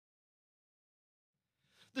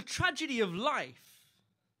The tragedy of life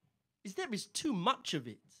is there is too much of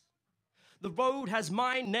it. The road has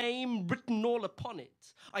my name written all upon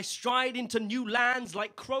it. I stride into new lands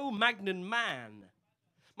like Cro-Magnon man.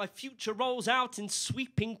 My future rolls out in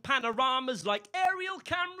sweeping panoramas like aerial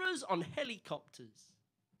cameras on helicopters.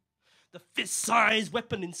 The fist-sized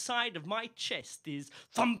weapon inside of my chest is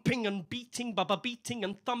thumping and beating, beating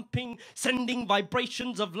and thumping, sending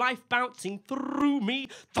vibrations of life bouncing through me,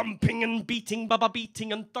 thumping and beating,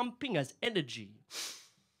 beating and thumping as energy,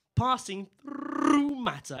 passing through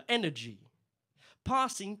matter, energy,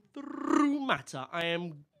 passing through matter. I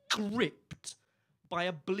am gripped by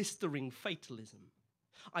a blistering fatalism.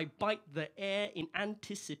 I bite the air in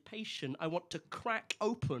anticipation. I want to crack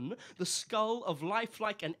open the skull of life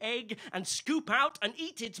like an egg and scoop out and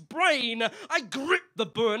eat its brain. I grip the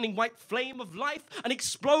burning white flame of life and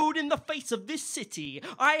explode in the face of this city.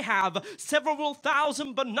 I have several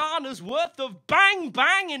thousand bananas worth of bang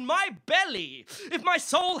bang in my belly. If my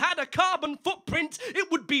soul had a carbon footprint,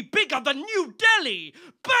 it would be bigger than New Delhi.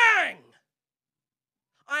 Bang!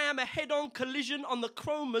 I am a head-on collision on the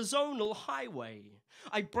chromosomal highway.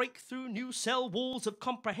 I break through new cell walls of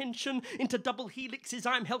comprehension into double helixes.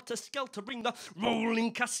 I'm helter-skeltering the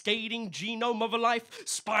rolling, cascading genome of a life,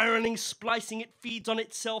 spiraling, splicing. It feeds on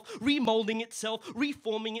itself, remolding itself,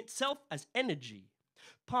 reforming itself as energy,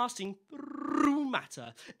 passing through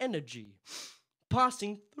matter, energy,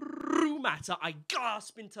 passing through matter. I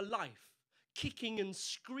gasp into life, kicking and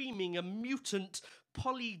screaming, a mutant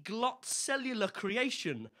polyglot cellular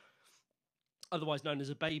creation, otherwise known as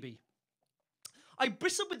a baby. I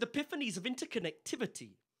bristle with epiphanies of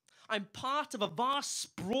interconnectivity. I'm part of a vast,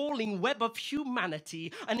 sprawling web of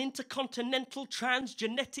humanity, an intercontinental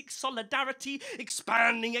transgenetic solidarity,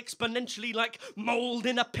 expanding exponentially like mold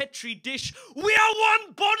in a petri dish. We are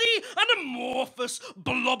one body, an amorphous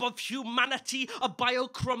blob of humanity, a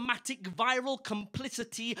biochromatic viral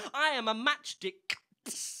complicity. I am a matchstick.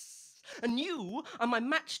 And you are my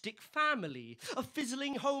matchstick family, a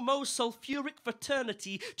fizzling homo sulfuric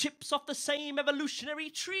fraternity, chips off the same evolutionary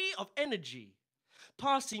tree of energy,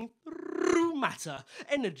 passing through matter,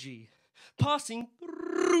 energy, passing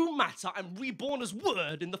through matter. I'm reborn as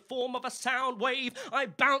word in the form of a sound wave. I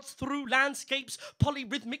bounce through landscapes,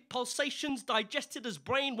 polyrhythmic pulsations digested as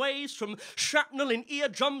brain waves from shrapnel in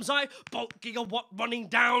eardrums. I bolt gigawatt running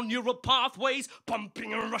down neural pathways,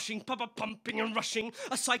 pumping and rushing, pumping and rushing,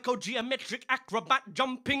 a psychogeometric acrobat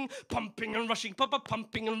jumping, pumping and rushing,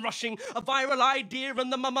 pumping and rushing, a viral idea in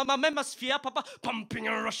the memasphere, pumping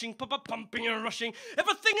and rushing, pumping and rushing.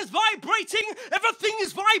 Everything is vibrating, everything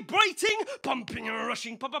is vibrating, pumping and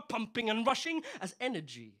rushing, pumping and rushing as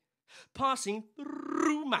energy, passing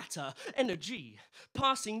through matter, energy,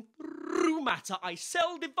 passing through matter. I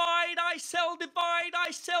cell divide, I cell divide,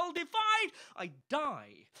 I cell divide, I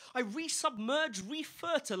die. I resubmerge,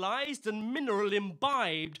 refertilized and mineral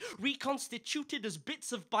imbibed, reconstituted as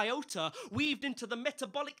bits of biota, weaved into the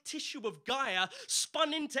metabolic tissue of Gaia,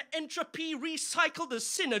 spun into entropy, recycled as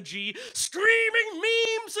synergy, screaming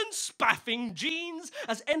memes and spaffing genes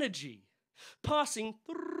as energy, passing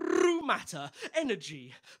through matter,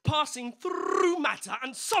 energy, passing through matter,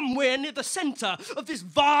 and somewhere near the center of this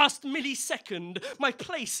vast millisecond, my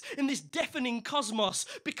place in this deafening cosmos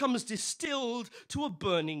becomes distilled to a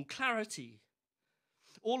burning clarity.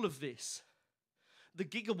 All of this, the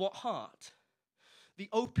gigawatt heart, the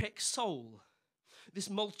OPEC soul, this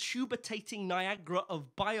multubitating Niagara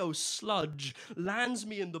of bio-sludge lands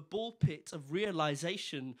me in the ball pit of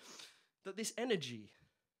realization that this energy,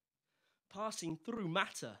 passing through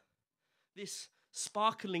matter, this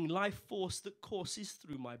sparkling life force that courses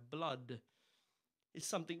through my blood, is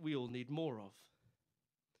something we all need more of.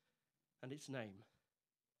 And its name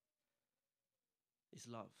is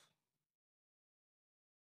love.